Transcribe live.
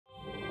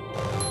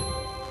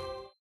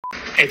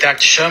Hey,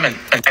 Dr. Sherman,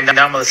 an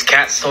anomalous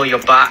cat stole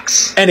your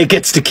box. And it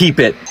gets to keep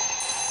it.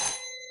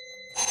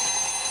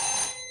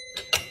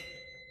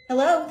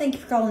 Hello, thank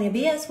you for calling the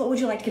Abyss. What would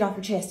you like to get off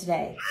your chest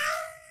today?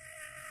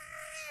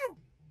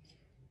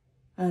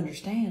 I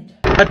understand.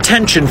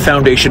 Attention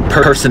Foundation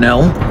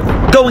personnel.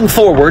 Going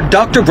forward,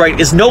 Dr.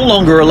 Bright is no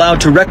longer allowed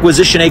to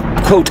requisition a,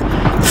 quote,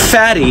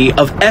 fatty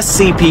of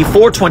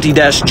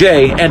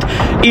SCP-420-J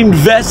and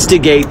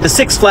investigate the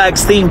Six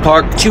Flags theme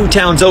park 2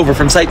 towns over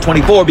from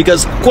Site-42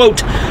 because,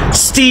 quote,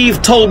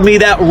 Steve told me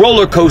that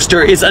roller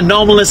coaster is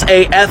anomalous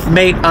AF,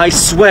 mate, I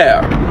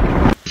swear.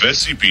 If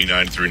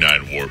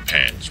SCP-939 wore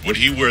pants, would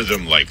he wear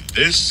them like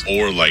this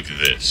or like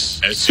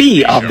this?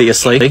 B,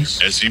 obviously.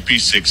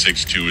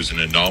 SCP-662 is an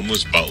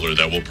anomalous butler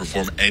that will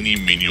perform any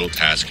menial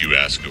task you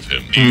ask of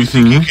him. Do you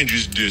think he can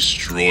just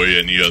destroy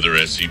any other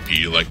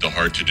SCP like the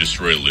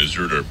hard-to-destroy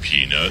lizard or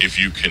peanut? If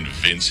you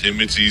convince him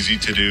it's easy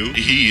to do,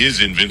 he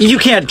is invincible. You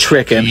can't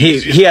trick him.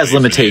 He has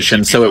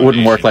limitations, so it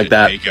wouldn't work like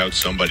that. To take out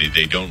somebody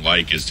they don't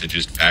like is to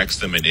just fax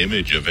them an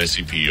image of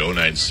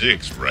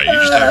SCP-096, right? You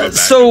just have a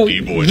So,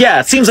 yeah,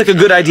 it seems like a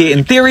good idea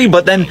in theory,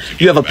 but then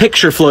you have a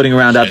picture floating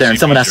around out there and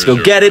someone has to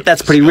go get it.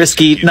 That's pretty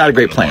risky. Not a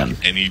great plan.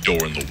 Any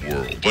door in the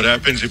world. What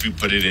happens if you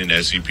put it in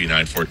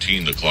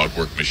SCP-914, the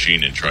clockwork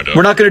machine, and try to...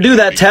 We're not going to do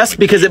that test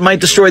because it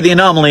might destroy the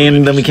anomaly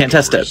and then we can't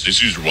test it.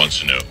 This user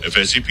wants to know, if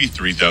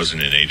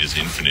SCP-3008 is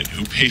infinite,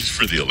 who pays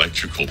for the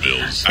electrical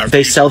bills?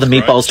 They sell the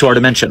meatballs to our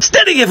dimension.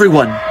 Steady,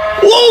 everyone!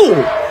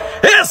 Whoa!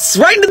 Yes,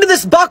 right into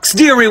this box,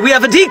 dearie. We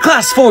have a D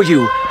class for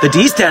you. The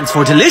D stands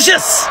for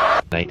delicious.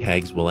 Night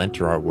hags will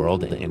enter our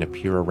world and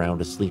appear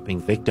around a sleeping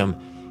victim,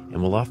 and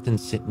will often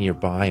sit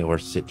nearby or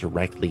sit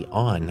directly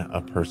on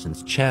a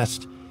person's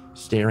chest,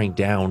 staring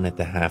down at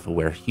the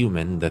half-aware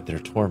human that they're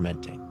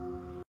tormenting.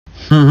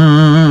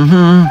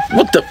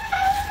 What the?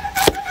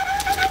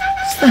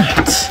 What's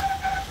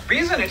that? The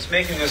reason it's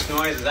making this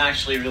noise is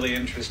actually really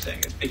interesting.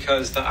 It's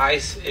because the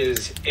ice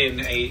is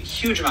in a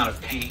huge amount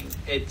of pain.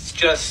 It's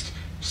just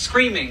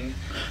screaming.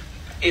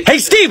 Hey,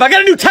 Steve, I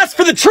got a new test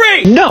for the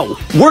tree! No,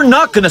 we're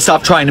not gonna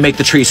stop trying to make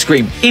the tree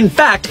scream. In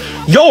fact,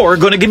 you're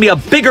gonna give me a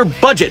bigger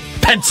budget,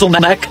 pencil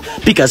neck,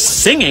 because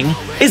singing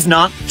is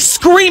not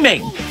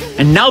screaming.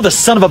 And now the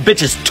son of a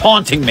bitch is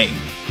taunting me.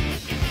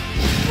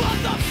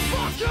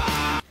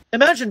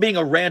 Imagine being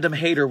a random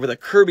hater with a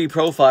Kirby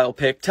profile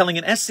pic telling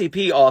an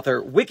SCP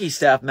author, wiki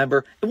staff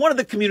member, and one of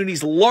the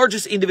community's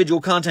largest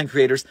individual content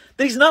creators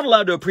that he's not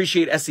allowed to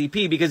appreciate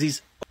SCP because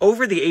he's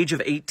over the age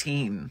of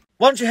 18.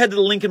 Why don't you head to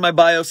the link in my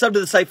bio, sub to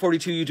the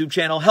Site-42 YouTube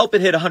channel, help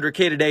it hit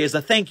 100K today as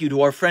a thank you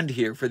to our friend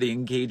here for the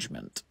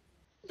engagement.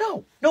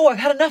 No, I've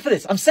had enough of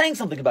this. I'm saying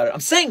something about it.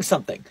 I'm saying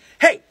something.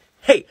 Hey,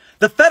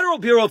 the Federal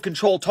Bureau of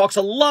Control talks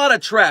a lot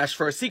of trash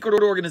for a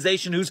secret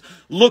organization whose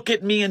look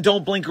at me and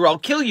don't blink or I'll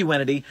kill you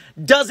entity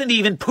doesn't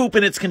even poop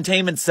in its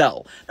containment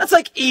cell. That's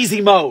like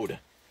easy mode.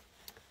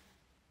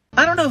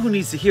 I don't know who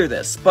needs to hear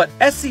this, but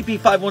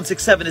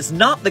SCP-5167 is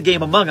not the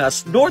game Among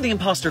Us, nor the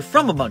imposter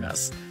from Among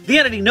Us. The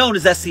entity known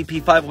as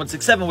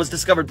SCP-5167 was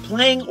discovered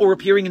playing or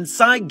appearing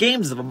inside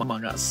games of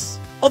Among Us.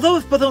 Although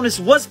if Pathonis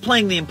was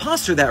playing the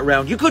imposter that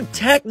round, you could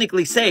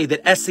technically say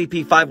that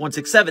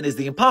SCP-5167 is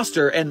the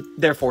imposter, and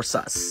therefore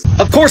sus.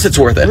 Of course it's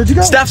worth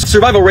it. Staff's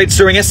survival rates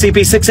during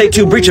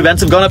SCP-682 breach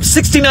events have gone up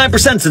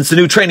 69% since the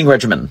new training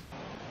regimen.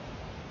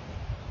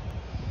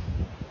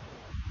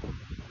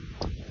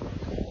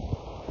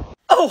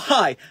 Oh,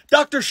 hi,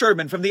 Dr.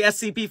 Sherman from the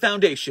SCP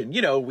Foundation.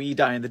 You know, we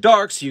die in the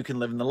dark so you can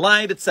live in the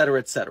light, etc.,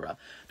 etc.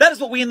 That is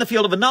what we in the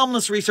field of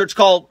anomalous research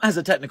call, as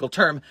a technical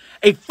term,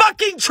 a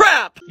fucking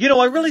trap! You know,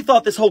 I really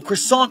thought this whole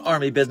croissant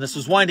army business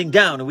was winding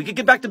down and we could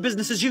get back to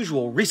business as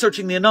usual,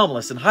 researching the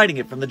anomalous and hiding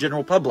it from the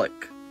general public.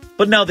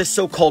 But now this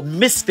so-called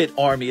misfit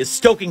army is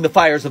stoking the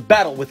fires of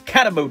battle with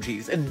cat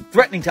emojis and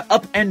threatening to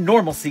upend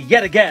normalcy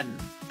yet again.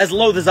 As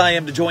loath as I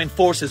am to join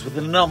forces with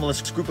an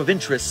anomalous group of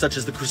interests such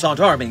as the Croissant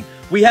Army,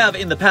 we have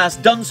in the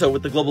past done so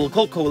with the Global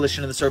Occult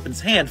Coalition and the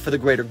Serpent's Hand for the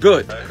greater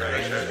good.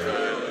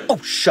 Oh,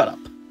 shut up.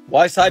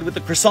 Why side with the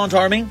Croissant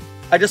Army?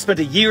 I just spent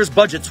a year's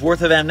budget's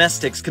worth of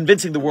amnestics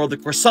convincing the world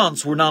that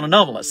croissants were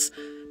non-anomalous.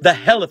 The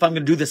hell if I'm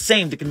gonna do the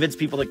same to convince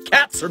people that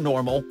cats are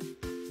normal.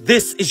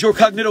 This is your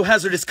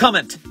cognitohazardous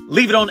comment.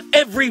 Leave it on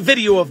every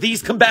video of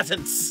these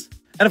combatants.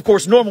 And of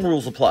course, normal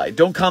rules apply.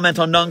 Don't comment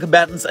on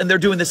non-combatants, and they're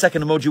doing the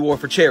second emoji war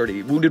for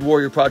charity, Wounded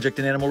Warrior Project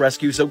and Animal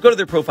Rescue, so go to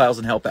their profiles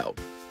and help out.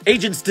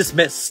 Agents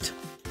dismissed.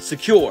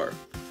 Secure.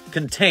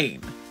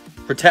 Contain.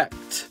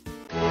 Protect.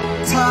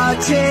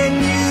 Touching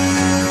you.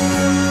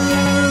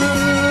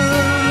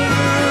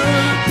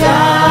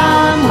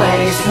 Dumb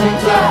wasteland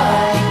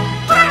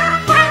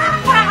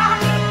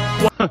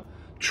fly.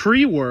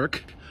 Tree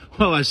work?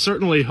 Well, I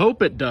certainly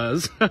hope it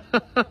does.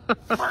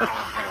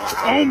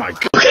 Oh my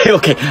god.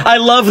 Okay. I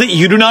love that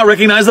you do not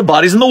recognize the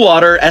bodies in the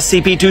water.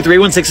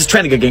 SCP-2316 is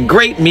trending again.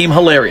 Great meme,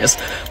 hilarious.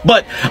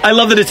 But I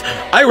love that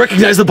I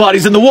recognize the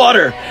bodies in the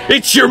water.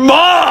 It's your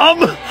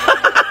mom!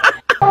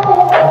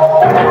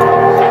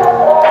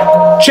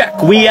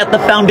 Check. We at the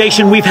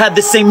Foundation, we've had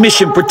the same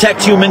mission.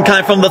 Protect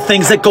humankind from the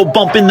things that go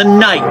bump in the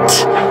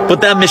night. But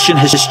that mission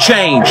has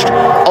changed.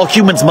 All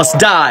humans must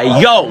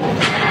die. Yo!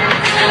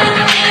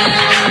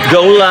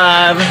 Go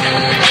live.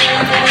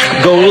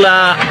 Go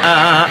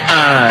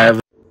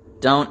live.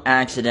 Don't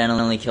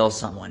accidentally kill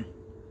someone.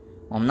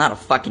 Well, I'm not a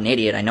fucking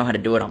idiot. I know how to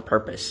do it on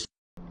purpose.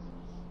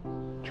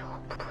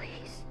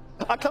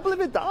 I can't believe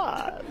it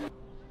died.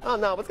 Oh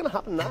no, what's gonna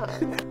happen now?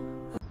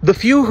 The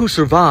few who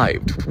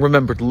survived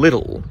remembered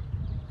little.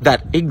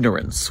 That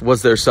ignorance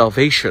was their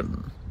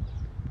salvation.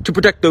 To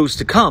protect those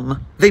to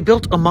come, they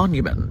built a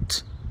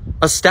monument.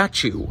 A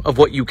statue of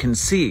what you can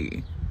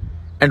see.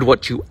 And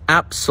what you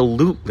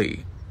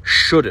absolutely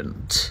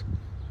shouldn't.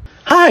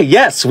 Hi,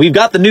 yes, we've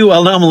got the new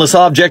anomalous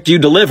object you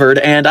delivered,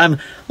 and I'm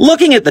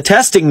looking at the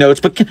testing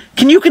notes, but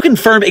can you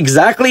confirm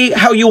exactly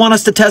how you want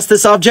us to test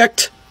this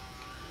object?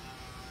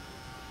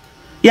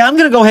 Yeah, I'm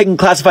gonna go ahead and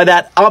classify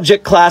that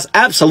object class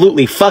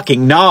absolutely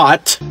fucking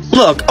not.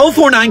 Look,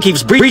 049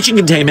 keeps breaching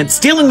containment,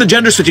 stealing the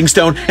gender switching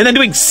stone, and then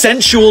doing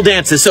sensual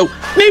dances, so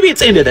maybe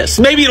it's into this.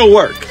 Maybe it'll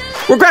work.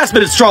 We're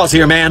grasping at straws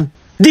here, man.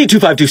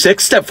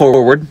 D2526, step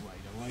forward.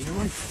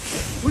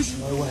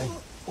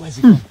 Where's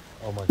he gone?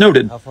 Oh my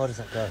Noted. God. How far does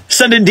that go?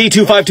 Send in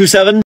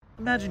D2527.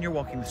 Imagine you're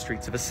walking the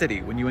streets of a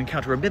city when you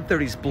encounter a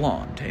mid-30s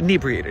blonde,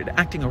 inebriated,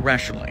 acting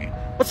irrationally.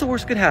 What's the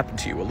worst could happen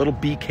to you, a little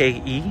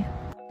BKE?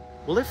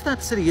 Well, if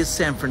that city is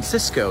San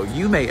Francisco,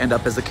 you may end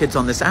up, as the kids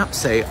on this app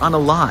say,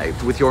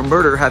 unalived, with your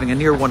murder having a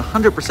near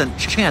 100%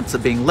 chance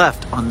of being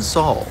left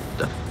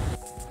unsolved.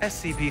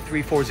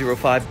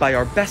 SCP-3405, by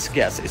our best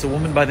guess, is a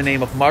woman by the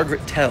name of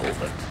Margaret Teld.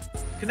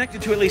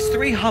 Connected to at least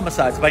 3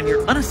 homicides by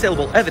near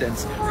unassailable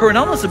evidence, her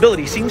anomalous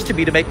ability seems to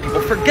be to make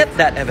people forget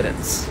that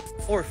evidence.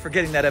 Or if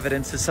forgetting that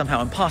evidence is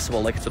somehow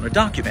impossible, like it's on a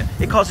document,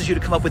 it causes you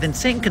to come up with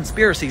insane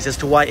conspiracies as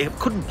to why it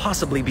couldn't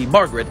possibly be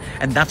Margaret,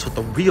 and that's what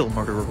the real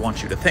murderer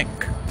wants you to think.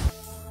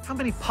 How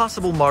many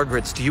possible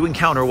Margarets do you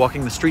encounter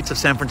walking the streets of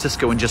San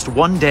Francisco in just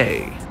one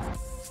day?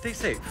 Stay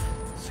safe,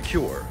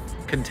 secure,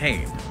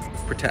 contain,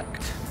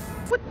 protect.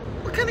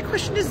 What kind of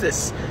question is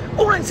this?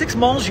 096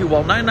 mauls you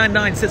while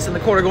 999 sits in the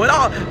corner going,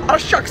 oh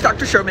shucks,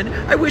 Dr. Sherman,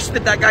 I wish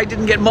that guy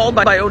didn't get mauled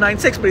by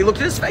 096, but he looked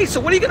at his face, so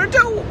what are you gonna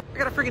do? I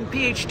got a friggin'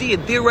 PhD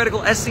in theoretical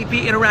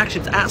SCP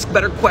interactions. Ask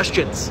better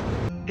questions.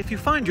 If you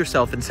find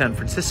yourself in San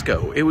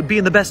Francisco, it would be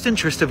in the best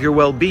interest of your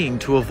well-being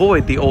to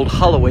avoid the old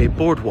Holloway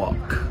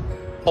boardwalk.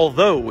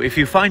 Although, if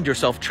you find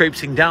yourself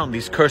traipsing down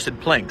these cursed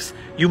planks,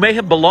 you may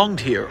have belonged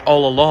here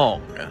all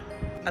along.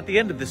 At the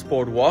end of this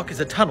boardwalk is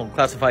a tunnel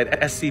classified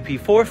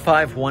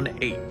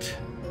SCP-4518.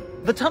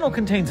 The tunnel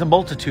contains a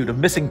multitude of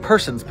missing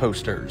persons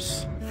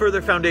posters.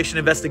 Further Foundation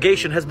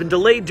investigation has been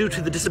delayed due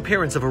to the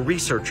disappearance of a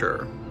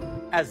researcher.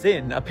 As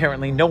in,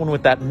 apparently no one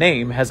with that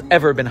name has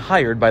ever been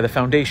hired by the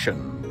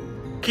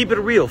Foundation. Keep it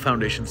real,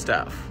 Foundation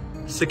staff.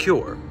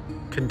 Secure,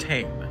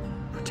 contain,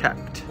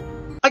 protect.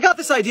 I got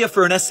this idea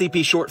for an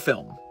SCP short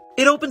film.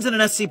 It opens in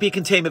an SCP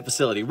containment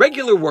facility,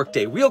 regular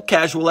workday, real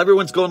casual,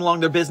 everyone's going along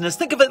their business.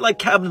 Think of it like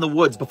Cabin in the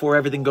Woods before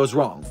everything goes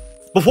wrong.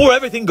 Before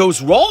everything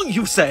goes wrong,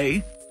 you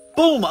say?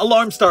 Boom,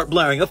 alarms start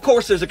blaring. Of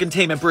course there's a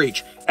containment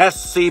breach.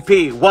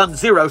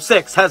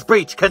 SCP-106 has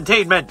breached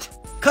containment.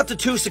 Cut to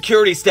 2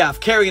 security staff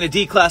carrying a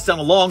D-Class down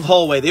a long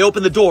hallway. They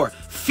open the door.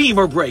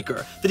 Femur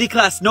breaker. The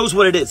D-Class knows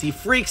what it is. He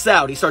freaks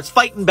out. He starts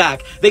fighting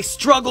back. They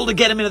struggle to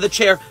get him into the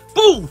chair.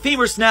 Boom,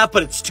 femur snap,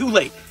 but it's too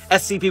late.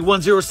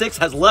 SCP-106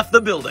 has left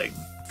the building.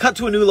 Cut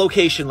to a new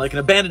location, like an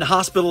abandoned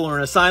hospital or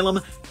an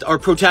asylum. Our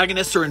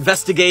protagonists are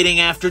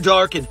investigating after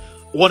dark, and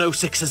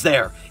 106 is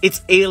there.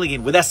 It's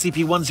alien with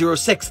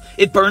SCP-106.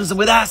 It burns them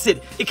with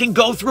acid. It can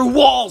go through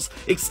walls.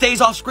 It stays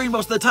off screen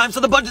most of the time, so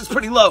the budget's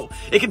pretty low.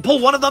 It can pull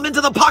one of them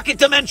into the pocket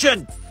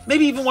dimension.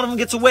 Maybe even one of them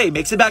gets away,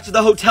 makes it back to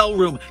the hotel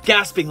room,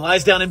 gasping,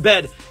 lies down in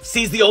bed,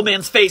 sees the old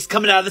man's face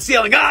coming out of the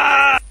ceiling.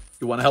 Ah!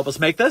 You want to help us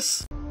make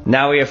this?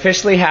 Now we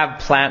officially have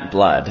plant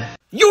blood.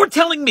 You're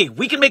telling me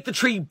we can make the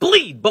tree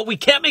bleed, but we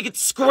can't make it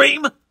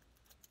scream?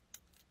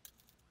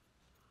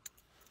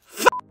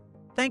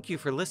 Thank you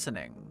for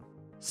listening.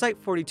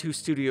 Site-42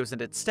 Studios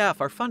and its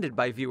staff are funded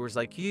by viewers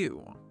like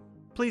you.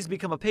 Please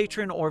become a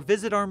patron or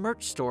visit our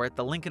merch store at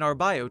the link in our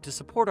bio to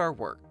support our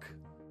work.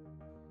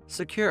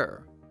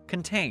 Secure,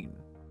 contain,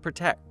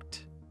 protect.